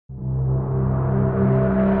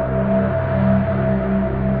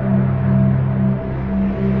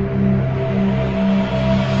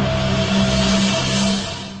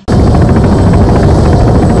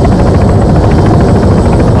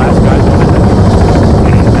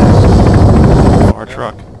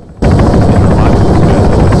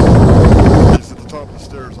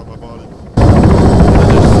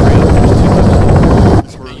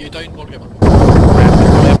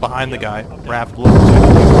behind the guy. Raft, look.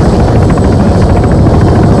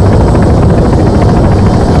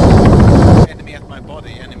 Enemy at my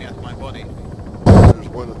body, enemy at my body. There's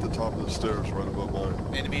one at the top of the stairs right above mine.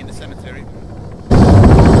 Enemy in the cemetery.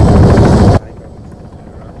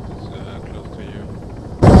 Close to you.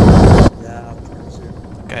 Yeah, I'm sure.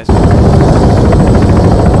 Guys.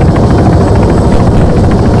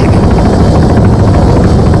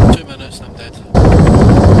 2 minutes, I'm dead.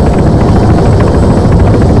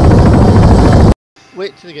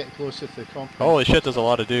 Wait till they get closer to the compound. Holy shit, there's a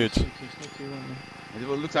lot of dudes. It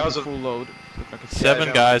looks like a full load. Like a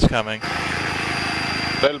 7 guys coming.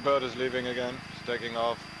 Little bird is leaving again. He's taking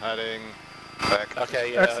off, heading back.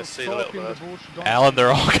 Okay, yeah, I see the little bird. Alan, they're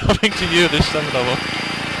all coming to you. There's 7 of them.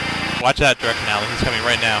 Watch that direction, Alan. He's coming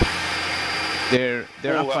right now. They're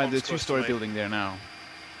Oh, up that by one's the close to 2-story me. building there now.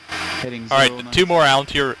 Heading Alright, 09. 2 more, Alan,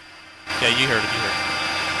 to your... Yeah, you heard it, you heard it.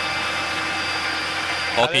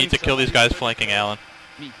 Bulk, you need to kill these guys flanking Alan.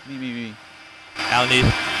 Me. Alan, he's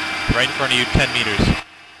right in front of you, 10 meters.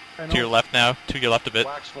 To your left now, to your left a bit.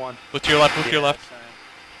 Wax one. Look to your left, look to your left.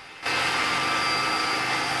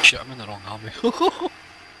 Shit, I'm in the wrong army.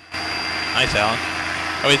 Nice, Alan.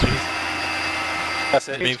 Oh, he's That's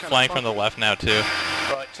it. being flanked from the left now, too.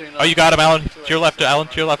 Right, 2 Oh, you got him, Alan. To your left, Alan.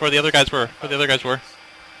 To your left, where the other guys were. Where the other guys were.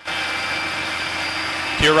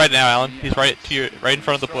 To your right now, Alan. He's right to your right in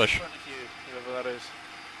front of the bush. Whoever that is.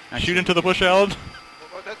 Shoot into the bush, Alan.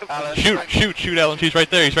 Alan, Shoot, Alan. He's right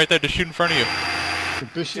there. He's right there. Just shoot in front of you. The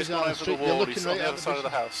bushes Just are gone on the over the street. You're wall, looking he's on right the at other the side of the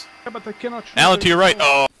bushes. house. Yeah, but I cannot shoot. Alan, to your right.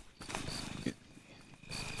 Oh.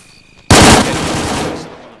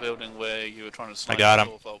 On the building where you were trying to snipe I got him.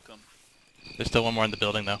 the Vulcan. There's still one more in the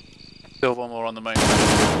building, though. Still one more on the main.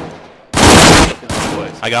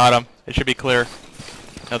 I got him. It should be clear.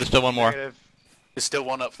 No, there's still one more. Negative. There's still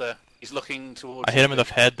one up there. He's looking towards... I hit him in the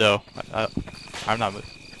head, though. I'm not moving.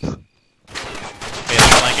 Okay,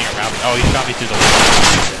 they're flanking around. Oh, he shot me through the wall.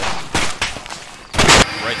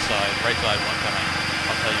 Right side, one coming.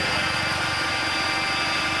 I'll tell you when.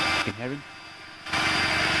 In heaven?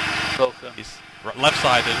 Vulcan. He's left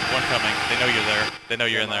side. There's one coming. They know you're there. They know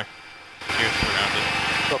you're in there. You're surrounded.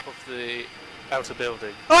 Top of the outer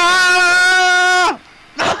building. Ah!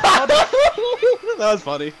 That was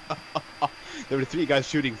funny. There were 3 guys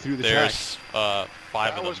shooting through the There's tracks.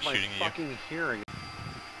 5 of them shooting at you. fucking hearing.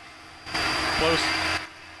 Close.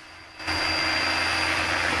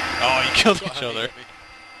 Oh, you killed each other.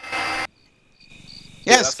 Yes,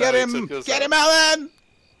 Yeah, get that's how he him! took us Get out. him, Alan!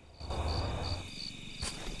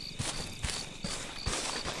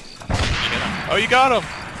 Oh, you got him!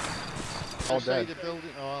 All dead. the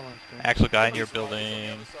building. Oh, Alan's dead. Actual guy in your He's on the building.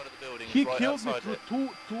 other side of the building, He right killed me outside through it.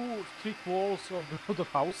 two thick walls of the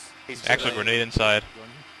house. He's Actual grenade inside.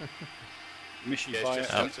 Mission Yeah, he's just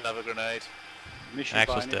chucked another grenade.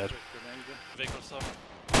 Axel's dead. Vehicles up.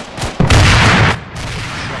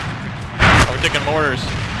 Oh, we're taking mortars.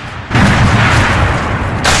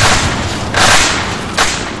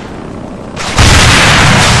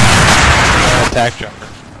 Attack jumper.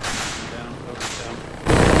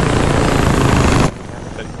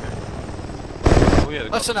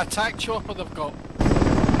 That's an attack chopper they've got.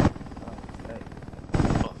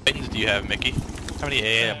 What buttons do you have, Mickey? How many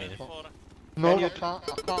AA ammunition? No, I can't.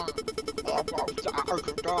 I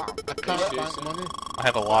can't bank money. I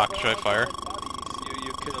have a lock. Should I fire?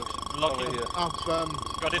 You killed. I've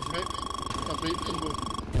Got it. I've raped them both.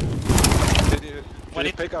 Did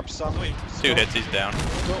you pick up some? 2 hits, he's down.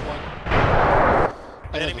 Got one.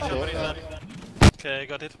 I Enemy never chopper thought is that. there. Okay,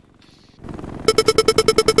 got it.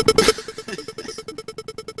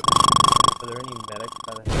 Are there any medics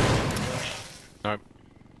by the No.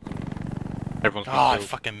 Everyone's Oh, I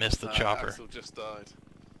fucking missed the chopper. Axel just died.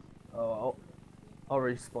 Oh, I'll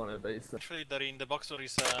respawn it, but it's Actually, there in the box there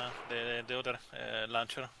is the other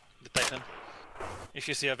launcher, the Titan. If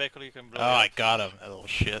you see a vehicle, you can blow Oh, it up. I got him, that little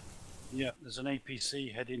shit. Yeah, there's an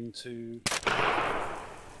APC heading to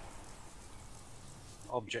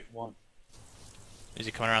Object 1. Is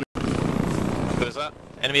he coming around? What is that?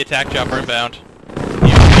 Enemy attack chopper inbound.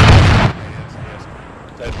 Yes.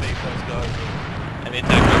 Don't leave those guys. Enemy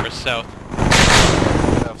attack chopper south.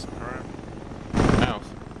 Have some room.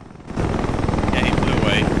 Yeah, he flew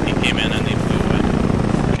away. He came in and he flew away.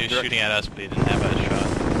 He was shooting at us, but he didn't have a shot.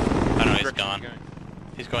 I don't know, he's gone.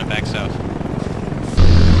 He's going back south.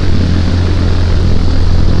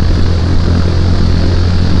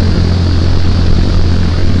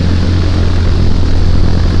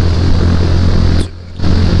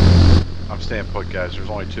 I'm staying put, guys. There's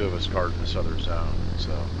only 2 of us guarding this other zone,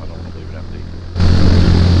 so I don't want to leave it empty.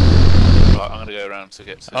 Right, I'm gonna go around to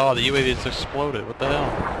get to... Oh, the UAV just exploded. What the hell?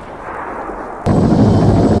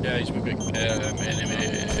 Yeah, he's moving.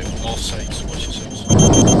 Enemy all sides. Watch yourselves. I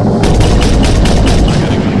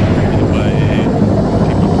gotta go the way.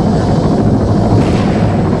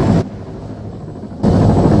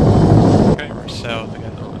 Okay, we're south. I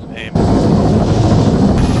got aim.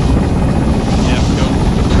 Yeah, go.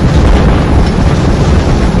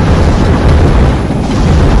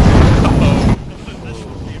 Uh-oh. That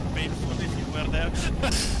should be painful if you were there.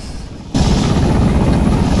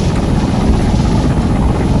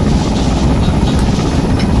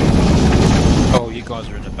 Oh, you guys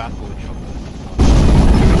are in the battle with each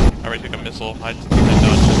I already took a missile. I dodged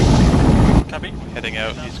it. Copy. Heading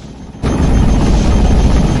out. He's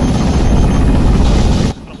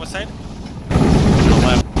From what side? to the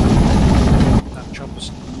left. That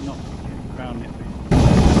chopper's not ground yet.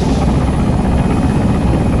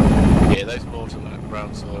 Yeah, those mortar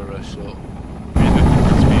rounds are short.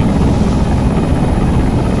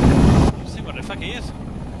 You see where the fuck he is?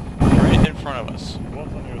 Right in front of us.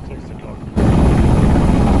 One's on your 6 o'clock.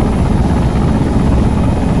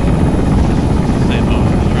 Same boat.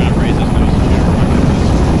 Trying to raise us nose.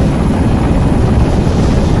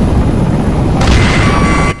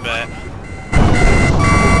 Like that.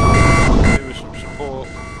 Give us some support.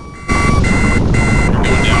 We're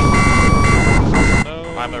going down. No.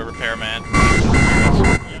 I'm a repairman. Yeah.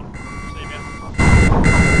 Same here.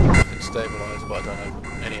 It's stabilised, but I don't have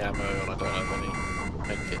any ammo and I don't have any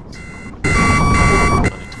medkits. I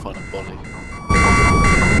need to find a body.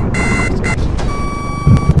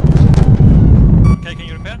 Okay, can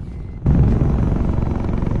you repair?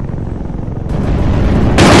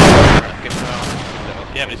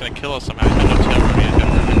 Yeah, but he's gonna kill us somehow. He's gonna tell where we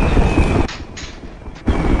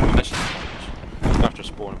After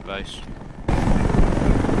spawning base.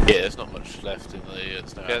 Yeah, there's not much left in the.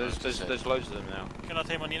 Yeah, there's loads of them now. Cannot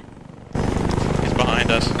aim on you. He's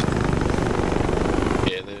behind us.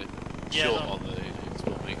 Yeah, they're short on the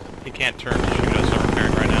spawn beacon. He can't turn to shoot us. I'm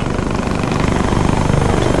repairing right now.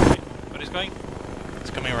 Where he's going? It's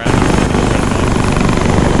coming around.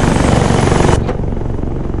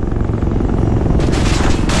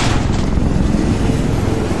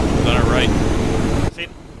 He's on our right. See? I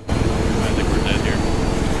think we're dead here.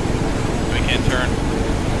 We can't turn.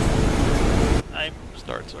 I'm.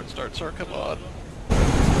 Start, come on.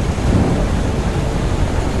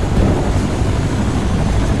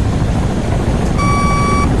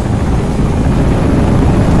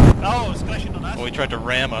 Oh, it's crashing on us. Well, he tried to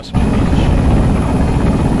ram us.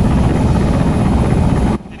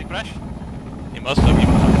 Did he crash? He must have. He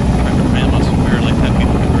tried to ram us. We were like 10 feet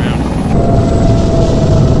from the ground.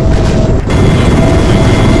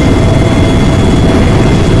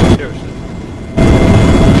 Seriously.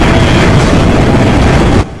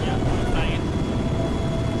 Yeah, I'm flying.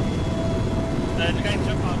 The guy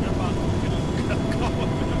jump out. Go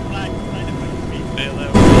with the flag, fly the flag. Bail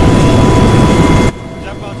out.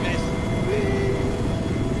 Jump out, guys.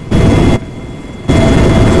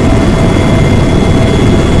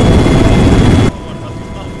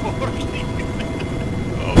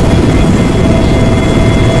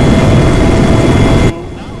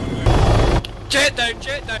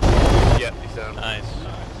 Jet down! Yep, he's down. Nice.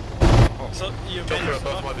 So you Chopper managed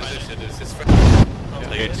above to my not fire position it. is this. Yeah,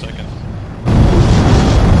 take 8 seconds.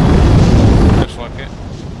 Looks like it.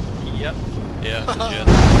 Yep. Yeah, it's a jet.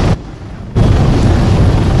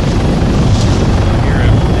 Hear an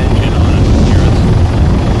engine on it. Hear us.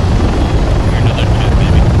 Hear another jet,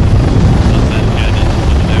 maybe. Not that jet, it's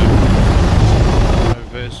looking out.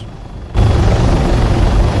 Overs.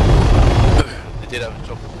 They did have a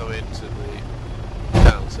chopper come into the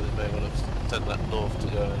town, so they may well have sent that north to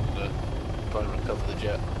go and try and recover the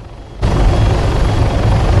jet.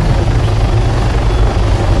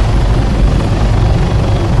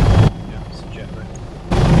 Yeah, it's a jet rig.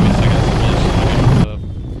 Give me a second.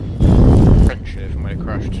 French here from where it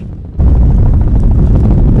crashed.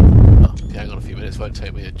 Oh, yeah, hang on a few minutes, won't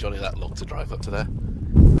take me a jolly that long to drive up to there.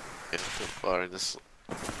 Yeah, I'm firing this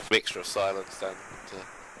mixture of silence and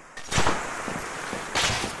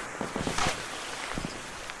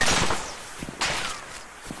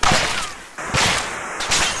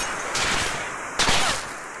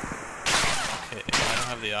Okay, I don't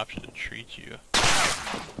have the option to treat you.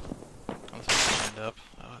 Unless I stand up.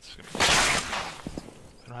 Oh, it's gonna be...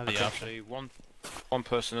 I don't have the option. actually one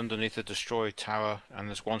person underneath the destroyed tower, and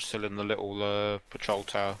there's one still in the little patrol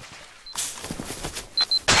tower.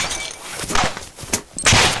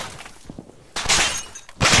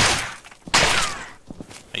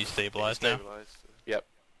 Are you stabilized now? Yep.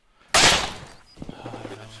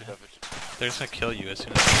 They're just gonna kill you as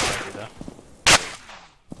soon as they're ready, though.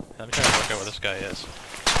 Let me try to work out where this guy is.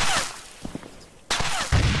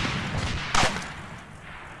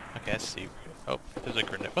 Okay, I see. Oh, there's a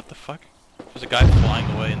grenade. What the fuck? There's a guy flying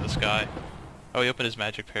away in the sky. Oh, he opened his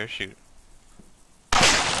magic parachute.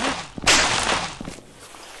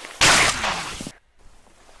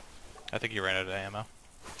 I think you ran out of ammo.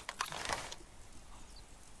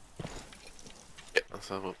 Yeah, let's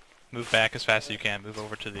have a... Move back as fast as you can. Move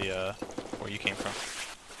over to the, where you came from.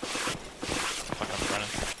 Fuck, I'm running.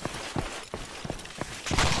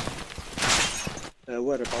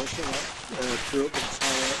 Whereabouts are that? Broken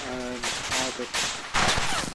Tower and Harvard.